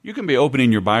You can be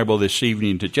opening your Bible this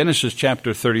evening to Genesis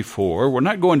chapter 34. We're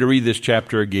not going to read this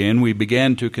chapter again. We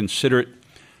began to consider it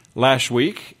last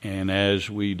week, and as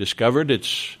we discovered,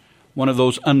 it's one of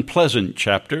those unpleasant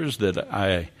chapters that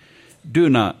I do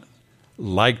not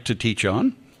like to teach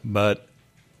on, but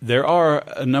there are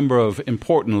a number of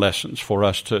important lessons for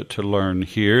us to learn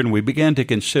here, and we began to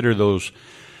consider those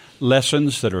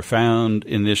lessons that are found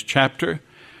in this chapter,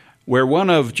 where one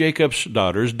of Jacob's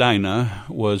daughters, Dinah,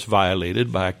 was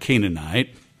violated by a Canaanite.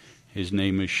 His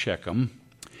name is Shechem.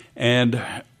 And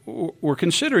we're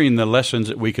considering the lessons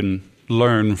that we can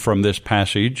learn from this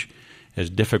passage, as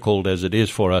difficult as it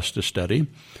is for us to study,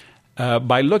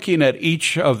 by looking at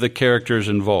each of the characters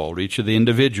involved, each of the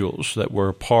individuals that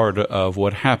were part of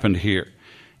what happened here.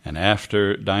 And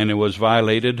after Dinah was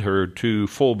violated, her two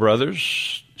full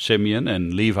brothers, Simeon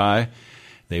and Levi,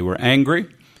 they were angry.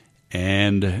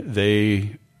 And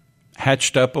they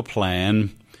hatched up a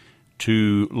plan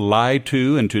to lie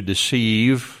to and to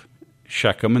deceive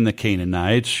Shechem and the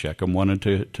Canaanites. Shechem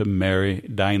wanted to marry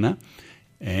Dinah,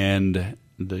 and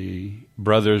the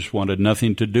brothers wanted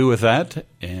nothing to do with that.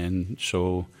 And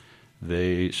so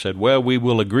they said, well, we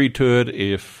will agree to it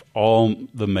if all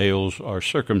the males are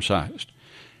circumcised.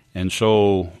 And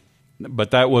so,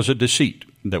 but that was a deceit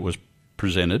that was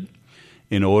presented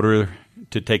in order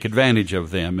to take advantage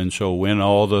of them. And so when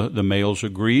all the males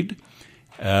agreed,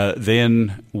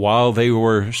 then while they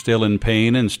were still in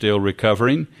pain and still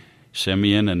recovering,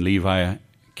 Simeon and Levi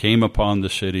came upon the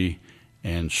city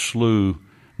and slew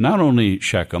not only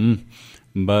Shechem,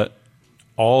 but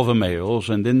all the males.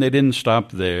 And then they didn't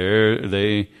stop there.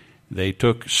 They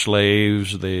took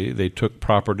slaves, they took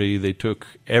property, they took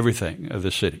everything of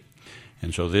the city.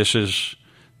 And so this is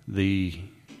the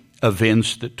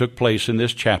events that took place in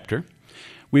this chapter.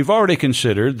 We've already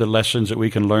considered the lessons that we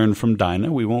can learn from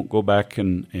Dinah. We won't go back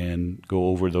and go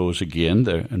over those again.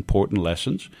 They're important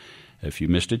lessons. If you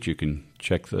missed it, you can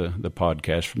check the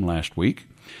podcast from last week.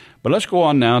 But let's go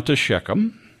on now to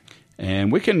Shechem. And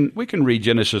we can read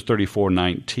Genesis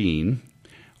 34:19,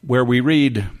 where we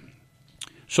read,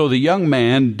 "So the young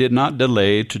man did not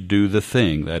delay to do the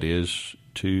thing," that is,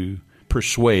 to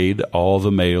persuade all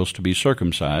the males to be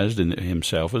circumcised, and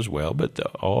himself as well, but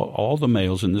all the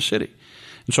males in the city.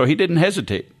 And so he didn't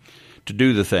hesitate to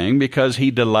do the thing because he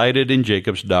delighted in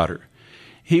Jacob's daughter.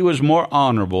 He was more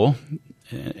honorable,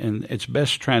 and it's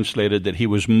best translated that he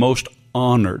was most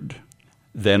honored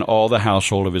than all the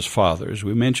household of his fathers.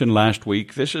 We mentioned last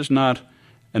week, this is not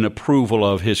an approval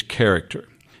of his character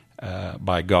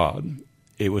by God.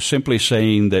 It was simply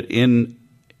saying that in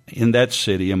that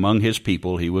city, among his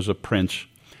people, he was a prince,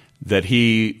 that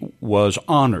he was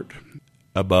honored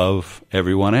above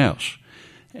everyone else.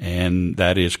 And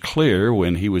that is clear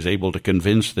when he was able to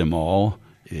convince them all,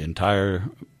 the entire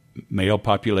male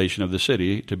population of the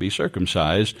city, to be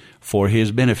circumcised for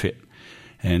his benefit.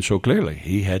 And so clearly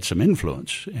he had some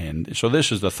influence. And so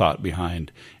this is the thought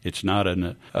behind. It's not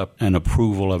an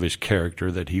approval of his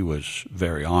character that he was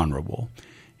very honorable.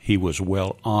 He was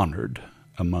well honored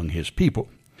among his people.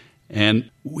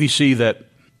 And we see that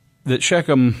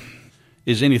Shechem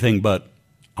is anything but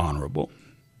honorable.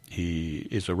 He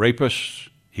is a rapist.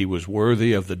 He was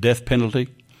worthy of the death penalty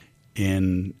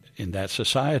in that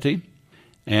society.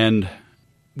 And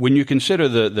when you consider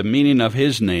the meaning of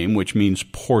his name, which means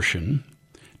portion,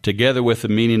 together with the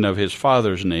meaning of his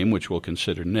father's name, which we'll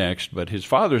consider next, but his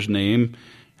father's name,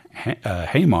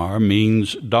 Hamar,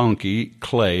 means donkey,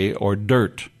 clay, or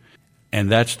dirt. And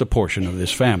that's the portion of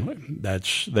this family.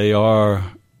 They are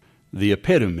the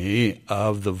epitome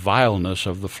of the vileness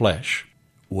of the flesh.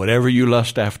 Whatever you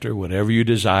lust after, whatever you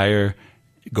desire,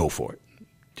 go for it.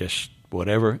 Just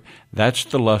whatever. That's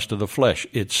the lust of the flesh.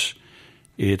 Its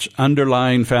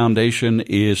underlying foundation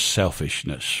is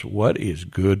selfishness. What is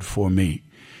good for me?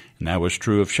 And that was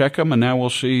true of Shechem, and now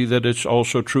we'll see that it's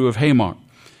also true of Hamar.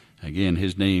 Again,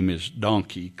 his name is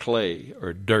donkey, clay,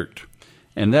 or dirt.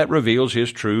 And that reveals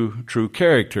his true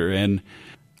character. And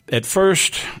at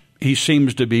first, he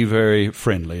seems to be very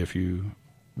friendly. If you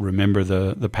remember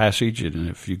the passage, and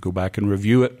if you go back and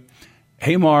review it,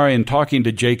 Hamar, in talking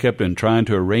to Jacob and trying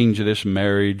to arrange this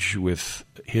marriage with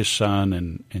his son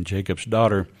and Jacob's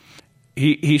daughter,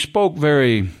 he spoke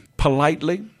very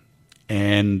politely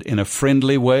and in a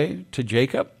friendly way to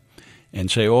Jacob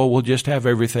and say, oh, we'll just have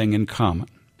everything in common.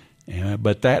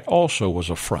 But that also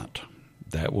was a front.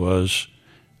 That was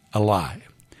a lie.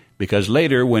 Because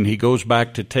later, when he goes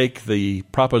back to take the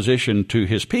proposition to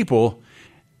his people,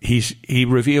 he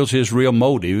reveals his real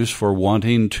motives for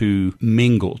wanting to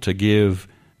mingle, to give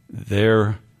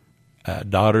their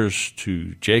daughters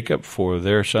to Jacob for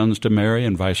their sons to marry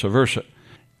and vice versa.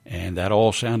 And that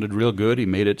all sounded real good. He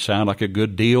made it sound like a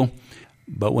good deal.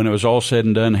 But when it was all said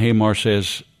and done, Hamor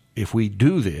says, if we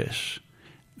do this,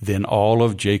 then all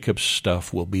of Jacob's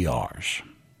stuff will be ours.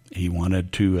 He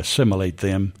wanted to assimilate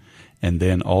them and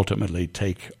then ultimately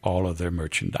take all of their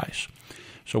merchandise.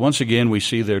 So once again, we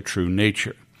see their true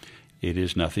nature. It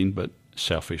is nothing but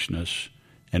selfishness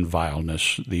and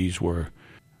vileness. These were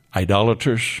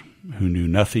idolaters who knew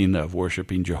nothing of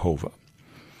worshiping Jehovah.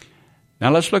 Now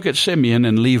let's look at Simeon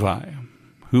and Levi,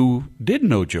 who did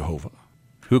know Jehovah,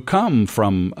 who come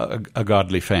from a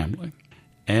godly family.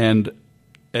 And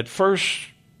at first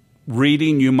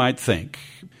reading, you might think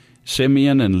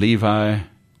Simeon and Levi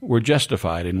were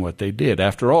justified in what they did.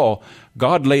 After all,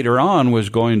 God later on was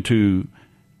going to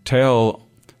tell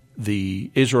the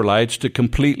Israelites to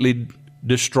completely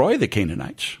destroy the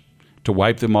Canaanites, to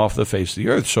wipe them off the face of the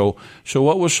earth. So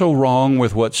what was so wrong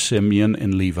with what Simeon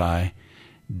and Levi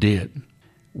did?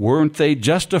 Weren't they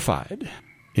justified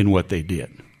in what they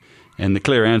did? And the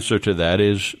clear answer to that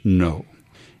is no.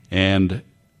 And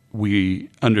we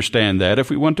understand that if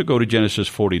we want to go to Genesis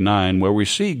 49, where we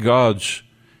see God's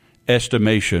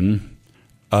estimation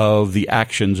of the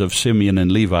actions of Simeon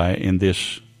and Levi in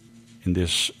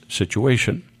this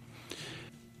situation.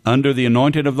 Under the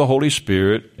anointing of the Holy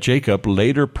Spirit, Jacob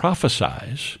later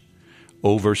prophesies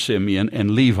over Simeon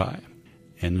and Levi.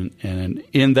 And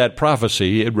in that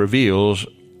prophecy, it reveals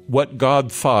what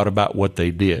God thought about what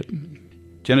they did.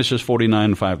 Genesis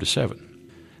 49, 5-7.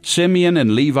 Simeon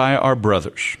and Levi are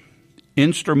brothers.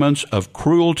 Instruments of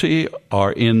cruelty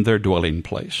are in their dwelling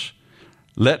place.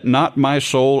 Let not my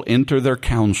soul enter their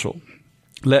council.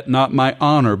 Let not my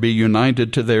honor be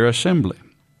united to their assembly.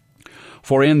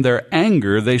 For in their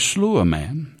anger they slew a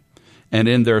man, and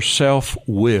in their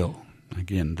self-will.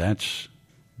 Again, that's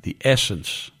the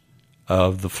essence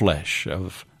of the flesh,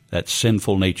 of that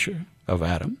sinful nature of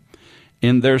Adam.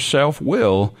 In their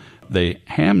self-will they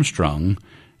hamstrung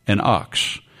an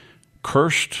ox.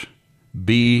 Cursed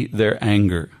be their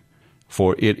anger,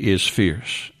 for it is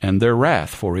fierce, and their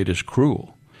wrath, for it is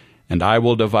cruel. And I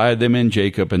will divide them in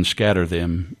Jacob and scatter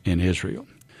them in Israel.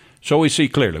 So we see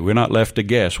clearly, we're not left to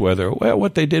guess whether,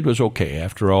 what they did was okay.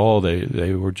 After all,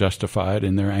 they were justified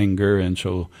in their anger, and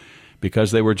so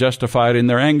because they were justified in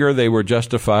their anger, they were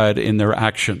justified in their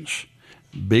actions.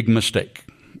 Big mistake.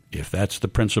 If that's the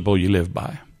principle you live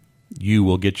by, you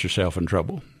will get yourself in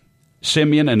trouble.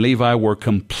 Simeon and Levi were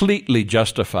completely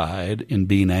justified in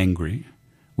being angry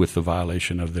with the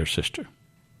violation of their sister.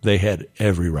 They had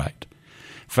every right.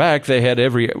 In fact, they had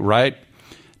every right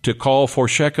to call for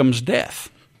Shechem's death,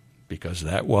 because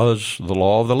that was the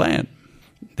law of the land.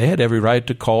 They had every right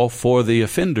to call for the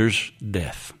offender's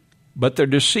death. But their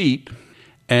deceit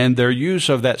and their use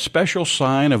of that special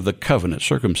sign of the covenant,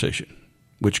 circumcision,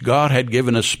 which God had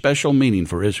given a special meaning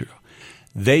for Israel,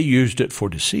 they used it for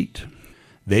deceit.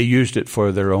 They used it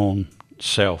for their own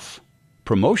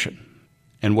self-promotion.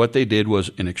 And what they did was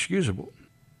inexcusable.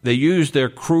 They used their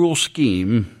cruel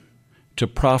scheme to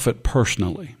profit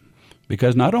personally,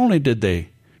 because not only did they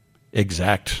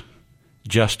exact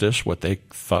justice, what they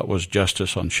thought was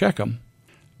justice on Shechem,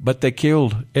 but they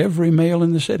killed every male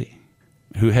in the city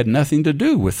who had nothing to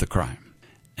do with the crime.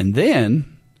 And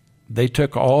then they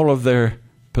took all of their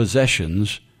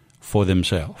possessions for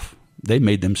themselves. They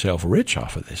made themselves rich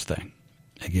off of this thing.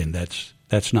 Again,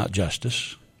 that's not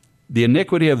justice. The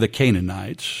iniquity of the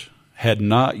Canaanites had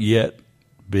not yet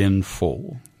been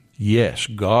full. Yes,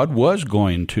 God was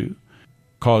going to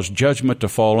cause judgment to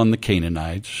fall on the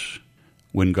Canaanites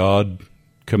when God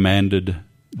commanded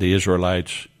the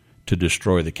Israelites to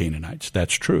destroy the Canaanites.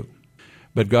 That's true.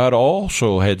 But God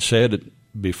also had said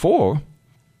before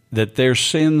that their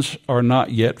sins are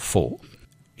not yet full.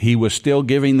 He was still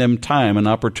giving them time and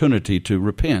opportunity to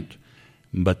repent,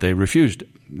 but they refused it.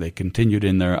 They continued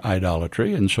in their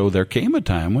idolatry, and so there came a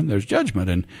time when there's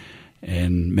judgment.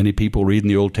 And many people read in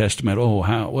the Old Testament,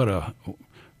 what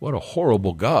a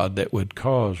horrible God that would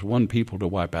cause one people to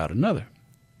wipe out another.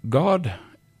 God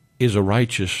is a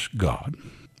righteous God.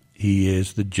 He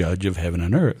is the judge of heaven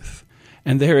and earth.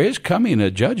 And there is coming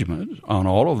a judgment on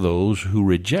all of those who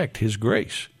reject his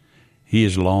grace. He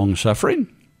is long-suffering.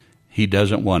 He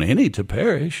doesn't want any to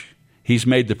perish. He's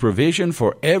made the provision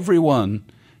for everyone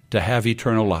to have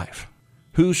eternal life.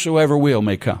 Whosoever will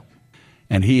may come.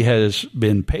 And he has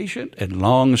been patient and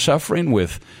long-suffering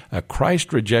with a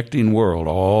Christ-rejecting world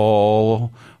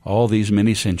all these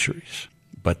many centuries.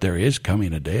 But there is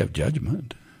coming a day of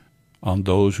judgment on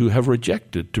those who have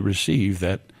rejected to receive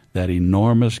that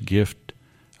enormous gift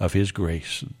of his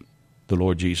grace, the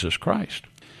Lord Jesus Christ.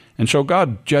 And so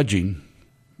God judging,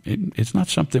 it's not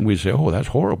something we say, that's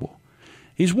horrible.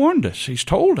 He's warned us. He's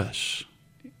told us.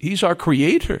 He's our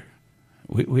creator.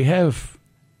 We have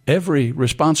every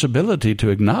responsibility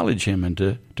to acknowledge him and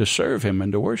to serve him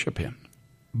and to worship him.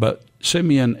 But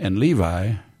Simeon and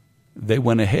Levi, they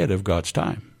went ahead of God's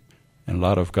time. And a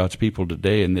lot of God's people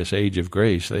today in this age of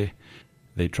grace,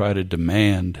 they try to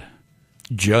demand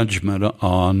judgment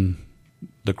on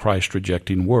the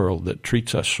Christ-rejecting world that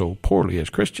treats us so poorly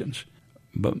as Christians.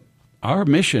 But our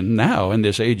mission now in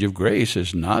this age of grace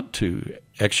is not to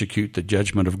execute the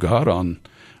judgment of God on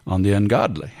the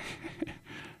ungodly.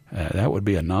 That would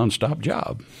be a nonstop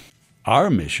job. Our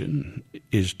mission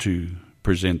is to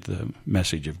present the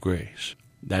message of grace.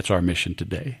 That's our mission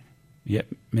today. Yet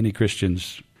many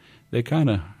Christians, they kind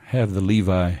of have the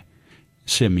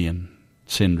Levi-Simeon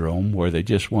syndrome where they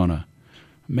just want to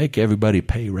make everybody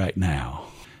pay right now.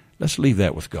 Let's leave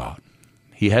that with God.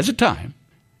 He has a time,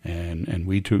 and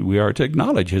we are to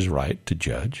acknowledge his right to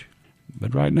judge.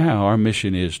 But right now, our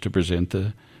mission is to present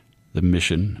the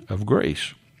mission of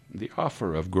grace, the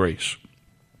offer of grace.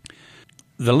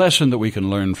 The lesson that we can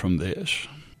learn from this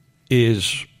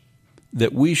is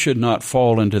that we should not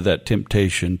fall into that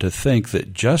temptation to think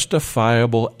that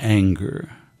justifiable anger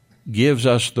gives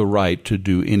us the right to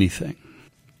do anything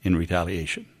in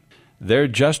retaliation. Their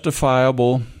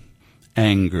justifiable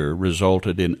anger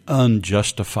resulted in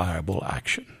unjustifiable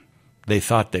action. They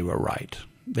thought they were right.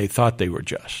 They thought they were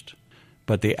just.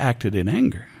 But they acted in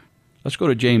anger. Let's go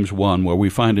to James 1, where we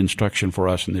find instruction for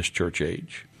us in this church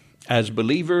age. As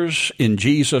believers in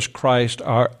Jesus Christ,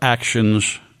 our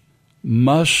actions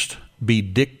must be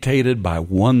dictated by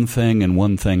one thing and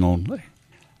one thing only.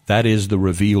 That is the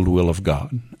revealed will of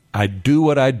God. I do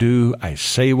what I do, I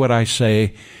say what I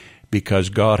say, because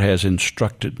God has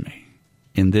instructed me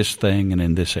in this thing and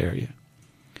in this area.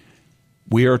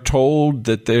 We are told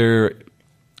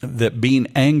that being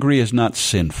angry is not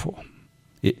sinful.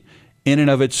 In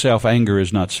and of itself, anger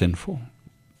is not sinful.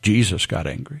 Jesus got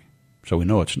angry, so we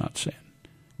know it's not sin.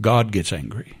 God gets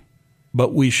angry.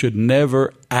 But we should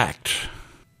never act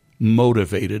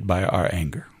motivated by our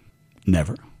anger.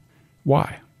 Never.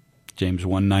 Why? James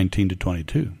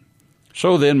 1:19-22.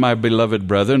 So then, my beloved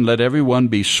brethren, let everyone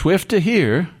be swift to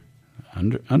hear.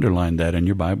 Underline that in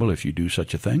your Bible if you do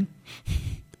such a thing.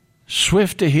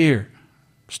 Swift to hear.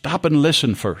 Stop and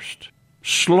listen first.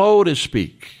 Slow to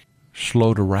speak.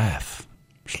 Slow to wrath.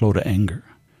 Slow to anger.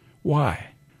 Why?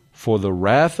 For the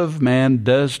wrath of man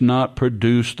does not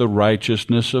produce the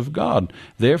righteousness of God.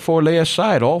 Therefore lay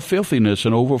aside all filthiness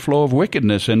and overflow of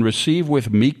wickedness, and receive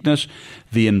with meekness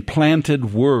the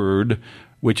implanted word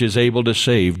which is able to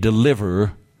save.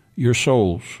 Deliver your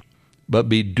souls. But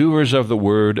be doers of the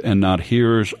word and not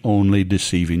hearers only,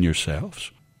 deceiving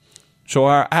yourselves. So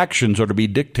our actions are to be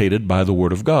dictated by the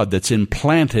word of God that's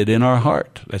implanted in our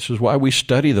heart. This is why we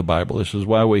study the Bible. This is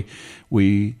why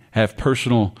we have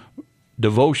personal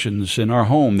devotions in our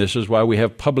home. This is why we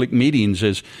have public meetings,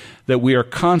 is that we are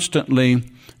constantly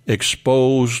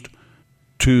exposed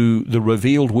to the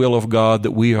revealed will of God,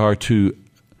 that we are to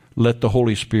let the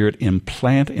Holy Spirit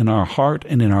implant in our heart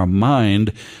and in our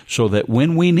mind so that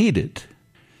when we need it,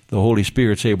 the Holy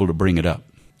Spirit's able to bring it up.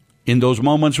 In those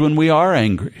moments when we are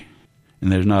angry,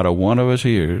 and there's not a one of us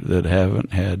here that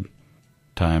haven't had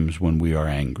times when we are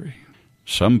angry.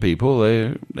 Some people,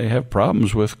 they have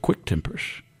problems with quick tempers.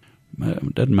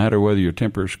 It doesn't matter whether your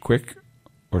temper is quick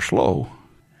or slow.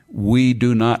 We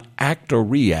do not act or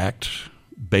react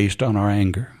based on our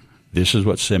anger. This is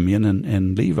what Simeon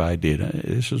and Levi did.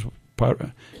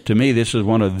 To me, this is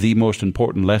one of the most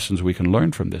important lessons we can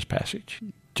learn from this passage.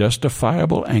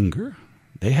 Justifiable anger.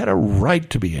 They had a right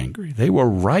to be angry. They were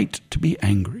right to be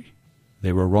angry.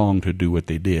 They were wrong to do what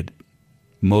they did,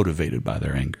 motivated by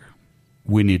their anger.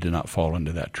 We need to not fall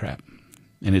into that trap.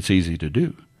 And it's easy to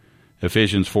do.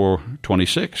 Ephesians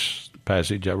 4:26,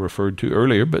 passage I referred to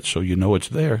earlier, but so you know it's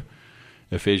there.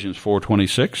 Ephesians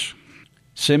 4:26.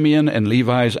 Simeon and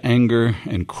Levi's anger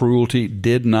and cruelty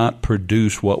did not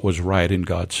produce what was right in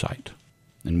God's sight.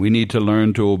 And we need to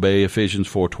learn to obey Ephesians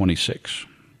 4:26.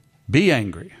 Be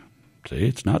angry. See,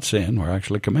 it's not sin. We're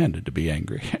actually commanded to be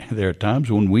angry. There are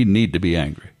times when we need to be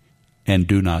angry. And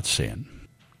do not sin.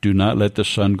 Do not let the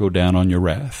sun go down on your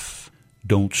wrath.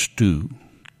 Don't stew.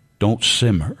 Don't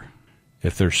simmer.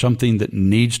 If there's something that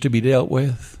needs to be dealt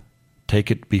with,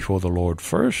 take it before the Lord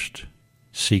first.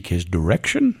 Seek his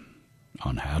direction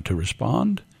on how to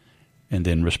respond, and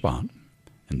then respond.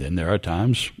 And then there are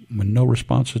times when no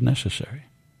response is necessary.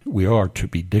 We are to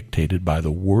be dictated by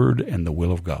the word and the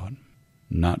will of God,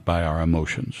 not by our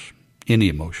emotions, any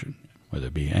emotion, whether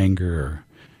it be anger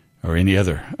or any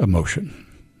other emotion.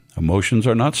 Emotions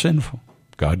are not sinful.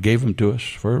 God gave them to us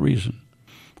for a reason,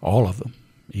 all of them,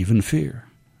 even fear.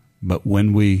 But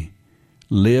when we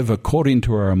live according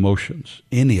to our emotions,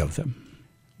 any of them,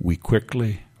 we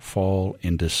quickly fall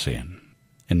into sin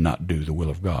and not do the will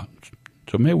of God.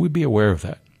 So may we be aware of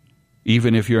that.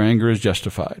 Even if your anger is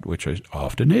justified, which it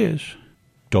often is,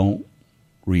 don't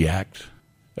react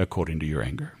according to your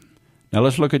anger. Now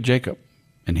let's look at Jacob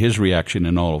and his reaction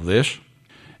in all of this.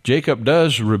 Jacob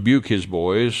does rebuke his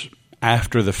boys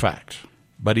after the fact,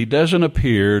 but he doesn't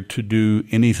appear to do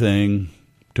anything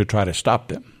to try to stop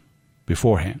them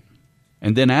beforehand.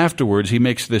 And then afterwards, he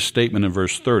makes this statement in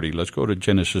verse 30. Let's go to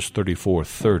Genesis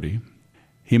 34:30.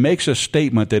 He makes a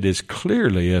statement that is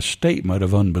clearly a statement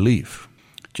of unbelief.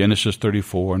 Genesis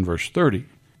 34 and verse 30.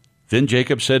 Then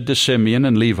Jacob said to Simeon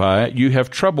and Levi, "You have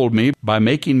troubled me by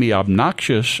making me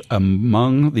obnoxious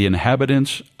among the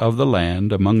inhabitants of the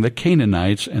land, among the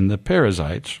Canaanites and the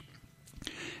Perizzites.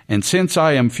 And since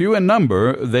I am few in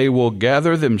number, they will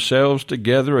gather themselves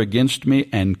together against me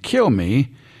and kill me,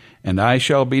 and I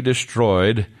shall be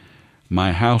destroyed,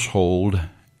 my household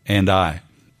and I."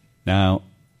 Now,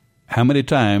 how many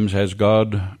times has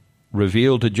God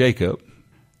revealed to Jacob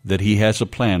that he has a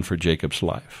plan for Jacob's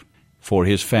life, for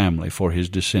his family, for his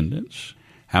descendants?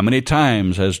 How many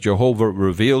times has Jehovah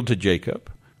revealed to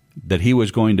Jacob that he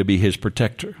was going to be his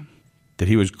protector, that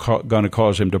he was going to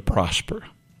cause him to prosper?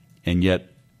 And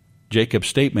yet, Jacob's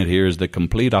statement here is the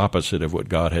complete opposite of what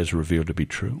God has revealed to be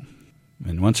true.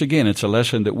 And once again, it's a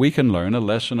lesson that we can learn, a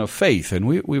lesson of faith. And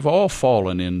we've all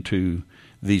fallen into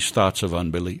these thoughts of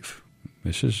unbelief.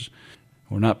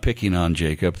 We're not picking on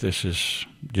Jacob. This is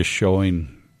just showing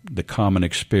the common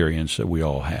experience that we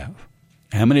all have.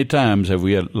 How many times have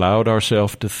we allowed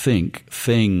ourselves to think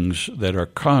things that are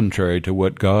contrary to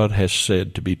what God has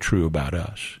said to be true about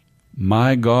us?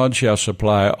 My God shall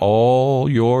supply all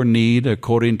your need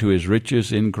according to his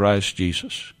riches in Christ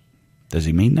Jesus. Does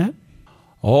he mean that?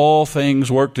 All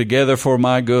things work together for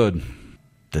my good.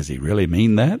 Does he really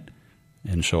mean that?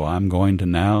 And so I'm going to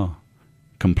now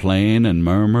complain and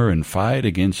murmur and fight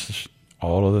against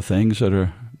all of the things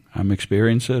that I'm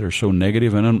experiencing that are so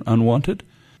negative and unwanted?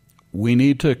 We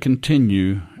need to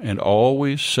continue and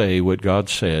always say what God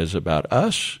says about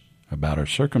us, about our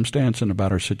circumstance, and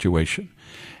about our situation.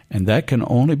 And that can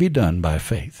only be done by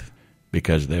faith.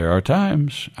 Because there are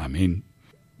times,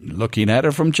 looking at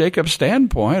it from Jacob's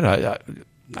standpoint,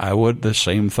 the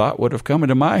same thought would have come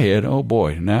into my head. Oh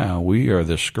boy, now we are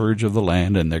the scourge of the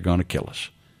land and they're going to kill us.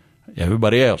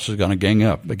 Everybody else is going to gang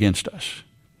up against us.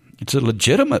 It's a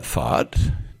legitimate thought.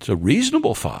 It's a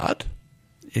reasonable thought,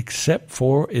 except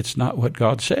for it's not what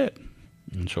God said.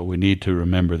 And so we need to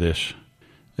remember this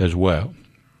as well.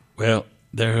 Well,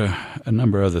 there are a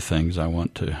number of other things I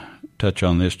want to touch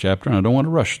on this chapter, and I don't want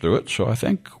to rush through it, so I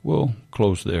think we'll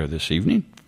close there this evening.